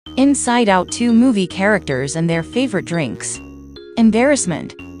Inside Out 2 movie characters and their favorite drinks.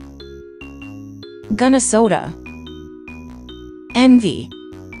 Embarrassment. Gonna soda. Envy.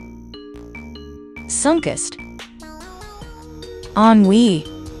 Sunkist. Ennui.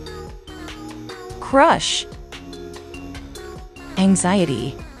 Crush.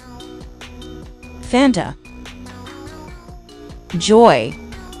 Anxiety. Fanta. Joy.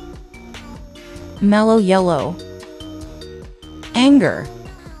 Mellow yellow. Anger.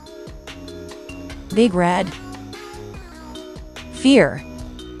 Big red. Fear.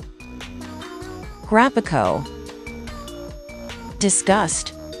 Grappico.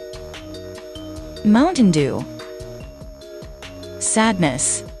 Disgust. Mountain Dew.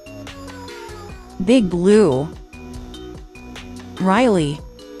 Sadness. Big Blue. Riley.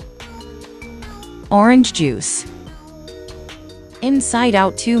 Orange juice. Inside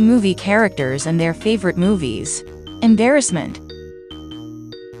Out 2 movie characters and their favorite movies. Embarrassment.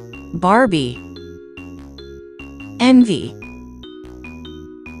 Barbie. Envy.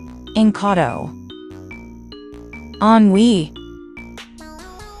 Encanto. Ennui.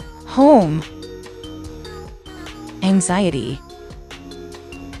 Home. Anxiety.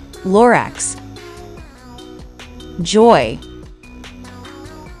 Lorax. Joy.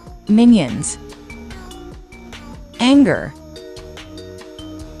 Minions. Anger.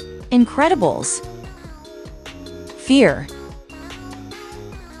 Incredibles. Fear.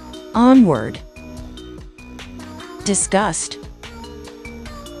 Onward. Disgust.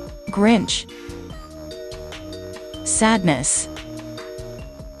 Grinch. Sadness.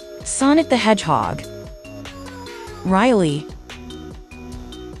 Sonic the Hedgehog. Riley.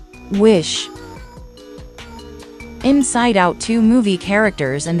 Wish. Inside Out 2 movie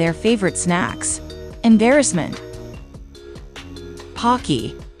characters and their favorite snacks. Embarrassment.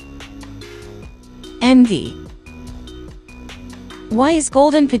 Pocky. Envy. Wise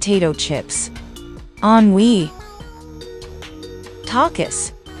golden potato chips. Ennui.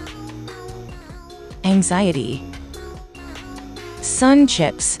 Takis. Anxiety. Sun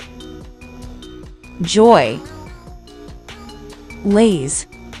chips. Joy. Lay's.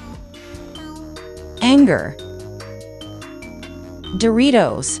 Anger.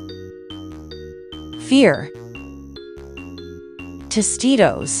 Doritos. Fear.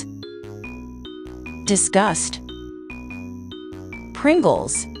 Tostitos. Disgust.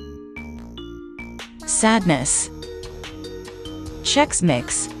 Pringles. Sadness. Chex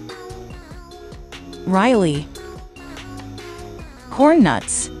Mix. Riley. Corn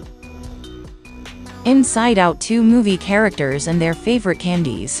Nuts. Inside Out 2 movie characters and their favorite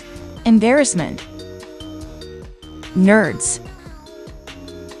candies. Embarrassment. Nerds.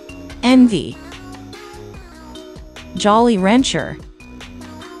 Envy. Jolly Rancher.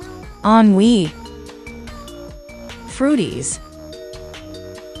 Ennui. Fruities.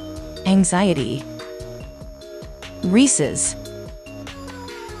 Anxiety. Reese's.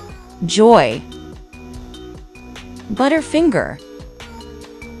 Joy. Butterfinger.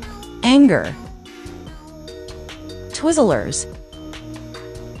 Anger. Twizzlers.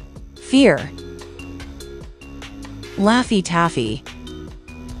 Fear. Laffy Taffy.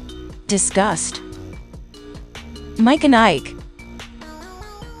 Disgust. Mike and Ike.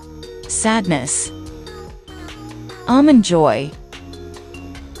 Sadness. Almond Joy.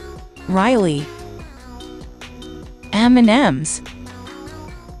 Riley. M&M's.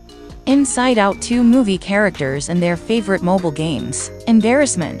 Inside Out 2 movie characters and their favorite mobile games.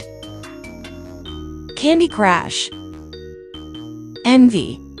 Embarrassment. Candy Crush.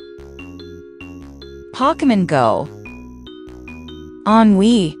 Envy. Pokemon Go.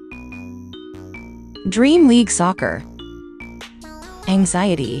 Ennui. Dream League Soccer.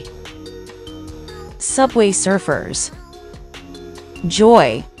 Anxiety. Subway Surfers.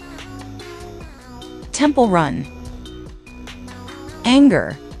 Joy. Temple Run.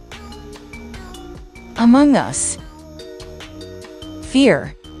 Anger. Among Us.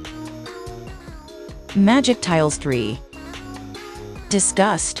 Fear. Magic Tiles 3.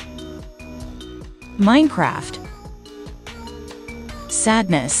 Disgust. Minecraft.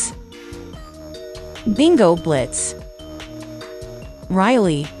 Sadness. Bingo Blitz.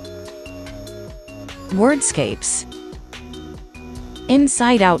 Riley. Wordscapes.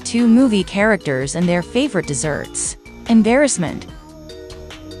 Inside Out 2 movie characters and their favorite desserts. Embarrassment.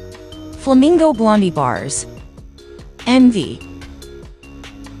 Flamingo Blondie Bars. Envy.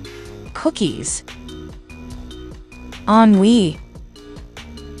 Cookies. Ennui.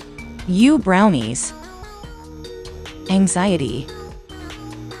 You Brownies. Anxiety.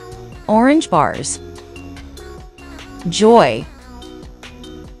 Orange Bars. Joy.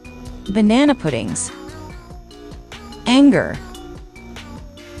 Banana Puddings. Anger.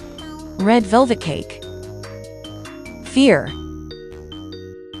 Red velvet cake. Fear.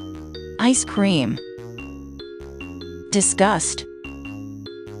 Ice cream. Disgust.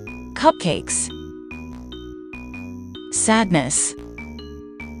 Cupcakes. Sadness.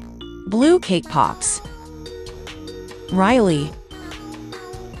 Blue cake pops. Riley.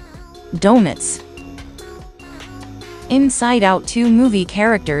 Donuts. Inside Out 2 movie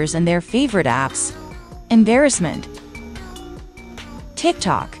characters and their favorite apps. Embarrassment.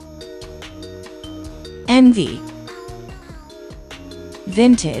 TikTok. Envy.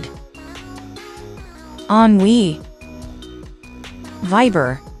 Vinted. Ennui.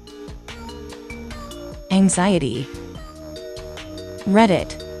 Viber. Anxiety.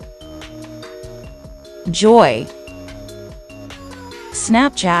 Reddit. Joy.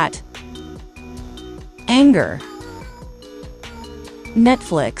 Snapchat. Anger.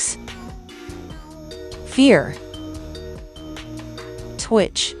 Netflix. Fear.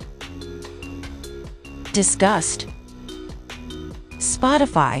 Twitch. Disgust.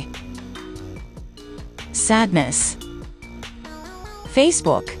 Spotify. Sadness.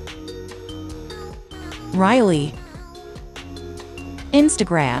 Facebook. Riley.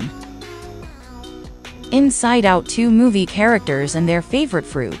 Instagram. Inside Out 2 movie characters and their favorite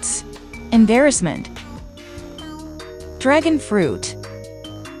fruits. Embarrassment. Dragon fruit.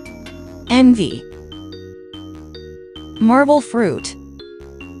 Envy. Marble fruit.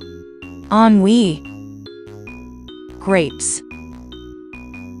 Ennui. Grapes.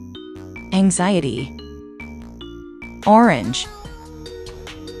 Anxiety. Orange.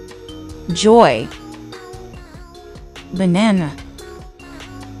 Joy. Banana.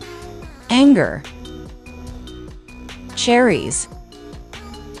 Anger. Cherries.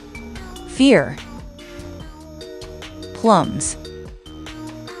 Fear. Plums.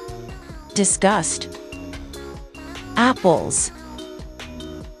 Disgust. Apples.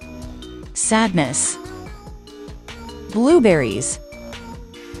 Sadness. Blueberries.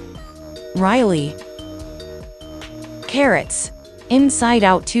 Riley. Carrots. Inside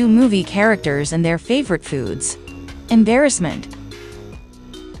Out 2 movie characters and their favorite foods. Embarrassment.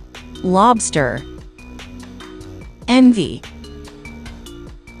 Lobster. Envy.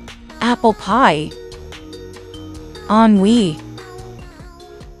 Apple pie. Ennui.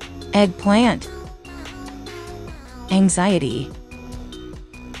 Eggplant. Anxiety.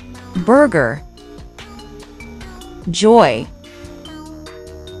 Burger. Joy.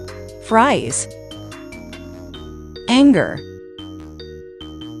 Fries. Anger.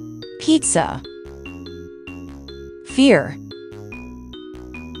 Pizza. Fear.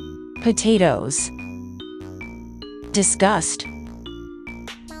 Potatoes. Disgust.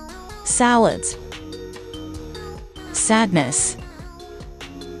 Salads. Sadness.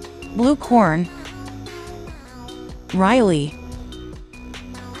 Blue corn. Riley.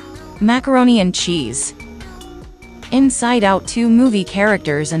 Macaroni and cheese. Inside Out 2 movie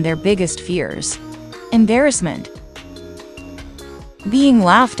characters and their biggest fears. Embarrassment. Being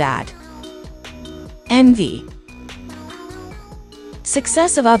laughed at. Envy.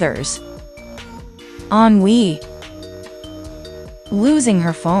 Success of others. Ennui. Losing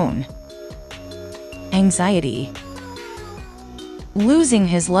her phone. Anxiety. Losing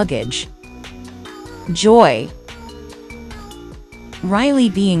his luggage. Joy. Riley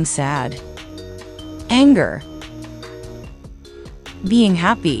being sad. Anger. Being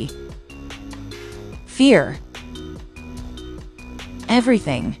happy. Fear.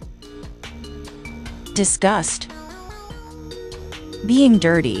 Everything. Disgust. Being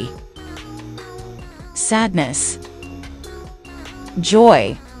dirty. Sadness.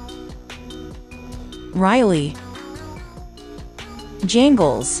 Joy. Riley.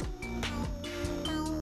 Jangles.